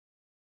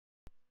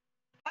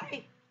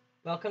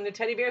Welcome to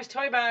Teddy Bear's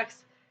Toy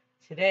Box.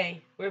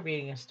 Today we're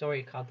reading a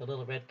story called The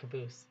Little Red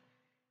Caboose.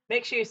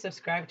 Make sure you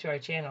subscribe to our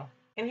channel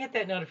and hit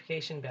that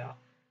notification bell.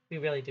 We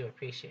really do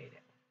appreciate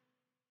it.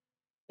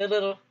 The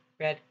Little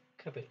Red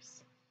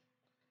Caboose.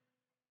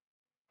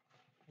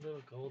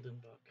 Little golden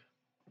book.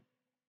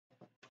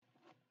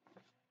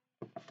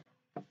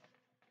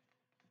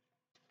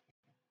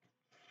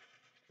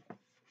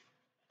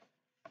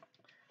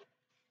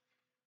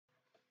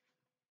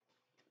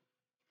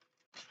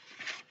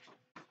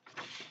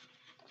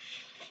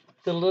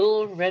 The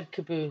little red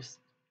caboose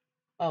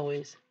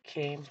always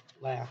came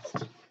last.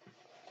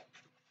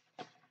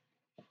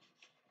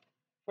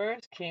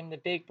 First came the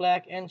big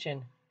black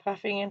engine,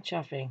 puffing and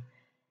chuffing.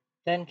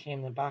 Then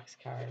came the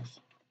boxcars.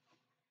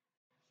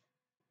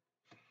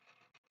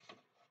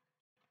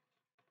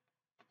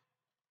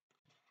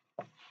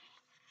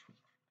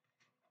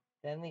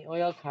 Then the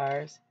oil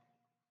cars.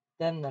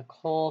 Then the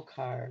coal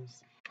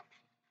cars.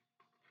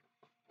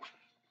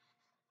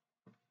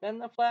 Then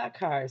the flat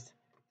cars.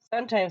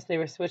 Sometimes they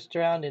were switched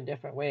around in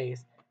different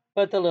ways,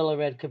 but the little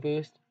red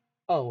caboose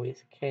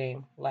always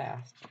came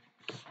last.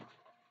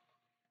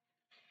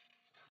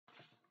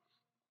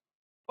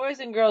 Boys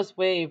and girls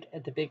waved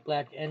at the big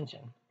black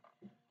engine.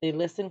 They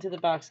listened to the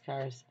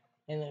boxcars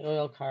and the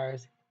oil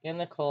cars and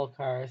the coal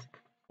cars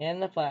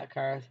and the flat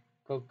cars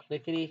go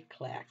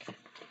clickety-clack.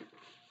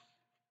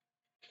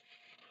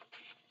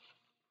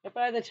 But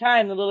by the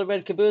time the little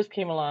red caboose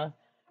came along,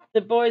 the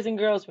boys and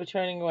girls were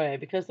turning away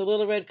because the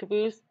little red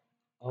caboose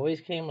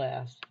always came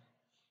last.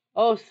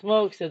 "Oh,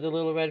 smoke," said the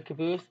little red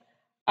caboose.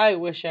 "I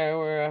wish I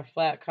were a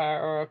flat car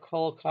or a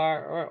coal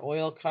car or an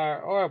oil car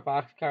or a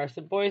box car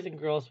so boys and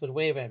girls would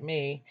wave at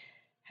me.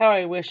 How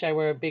I wish I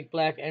were a big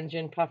black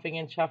engine puffing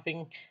and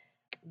chuffing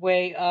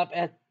way up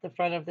at the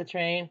front of the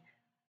train.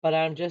 But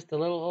I'm just a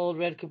little old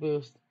red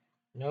caboose.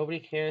 Nobody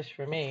cares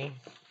for me."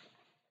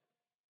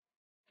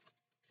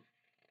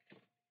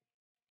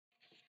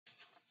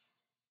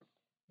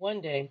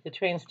 One day the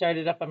train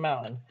started up a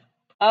mountain.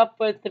 Up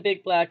went the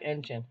big black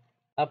engine.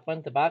 Up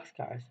went the box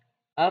cars.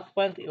 Up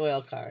went the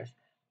oil cars.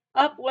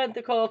 Up went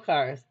the coal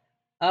cars.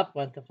 Up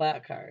went the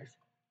flat cars.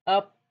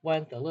 Up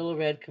went the little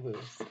red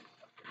caboose.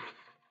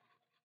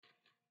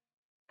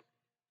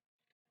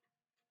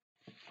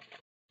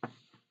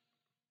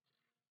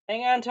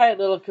 "Hang on tight,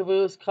 little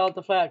caboose," called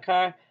the flat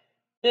car.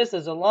 "This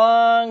is a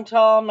long,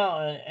 tall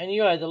mountain, and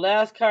you are the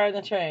last car in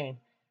the train."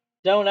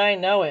 "Don't I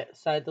know it?"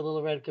 sighed the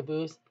little red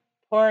caboose.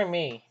 "Poor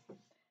me."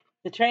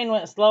 The train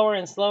went slower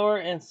and slower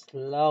and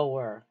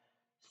slower.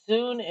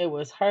 Soon it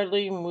was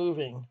hardly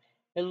moving.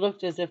 It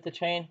looked as if the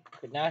train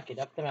could not get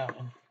up the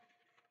mountain.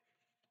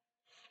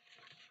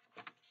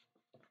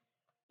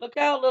 "Look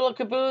out, little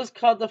caboose,"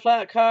 called the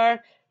flat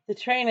car. "The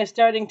train is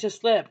starting to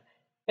slip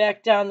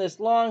back down this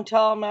long,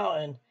 tall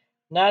mountain."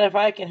 "Not if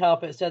I can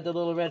help it," said the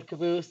little red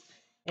caboose.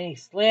 And he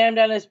slammed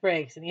on his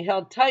brakes and he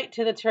held tight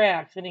to the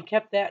tracks and he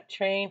kept that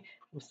train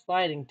from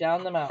sliding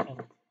down the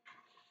mountain.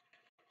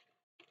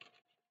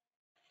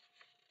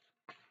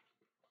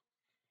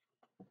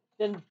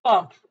 Then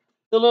bump!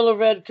 The little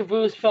red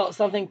caboose felt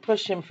something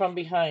push him from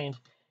behind.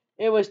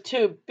 It was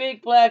two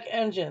big black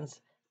engines.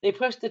 They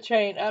pushed the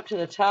train up to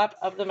the top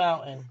of the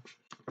mountain.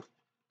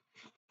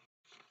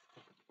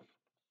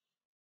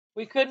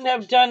 "We couldn't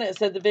have done it,"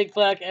 said the big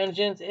black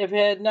engines, "if it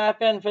had not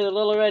been for the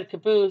little red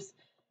caboose."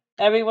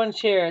 Everyone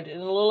cheered,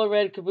 and the little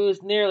red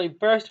caboose nearly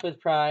burst with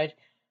pride.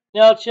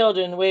 Now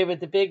children wave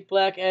at the big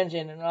black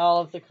engine and all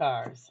of the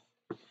cars.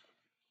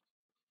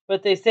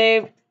 But they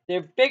saved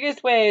their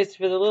biggest waves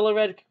for the little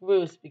red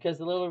caboose because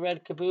the little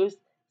red caboose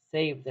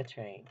saved the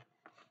train.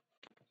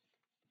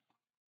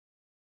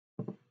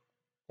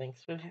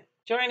 Thanks for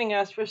joining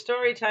us for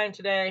story time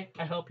today.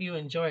 I hope you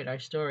enjoyed our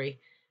story.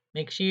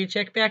 Make sure you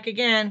check back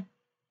again.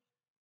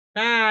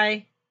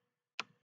 Bye.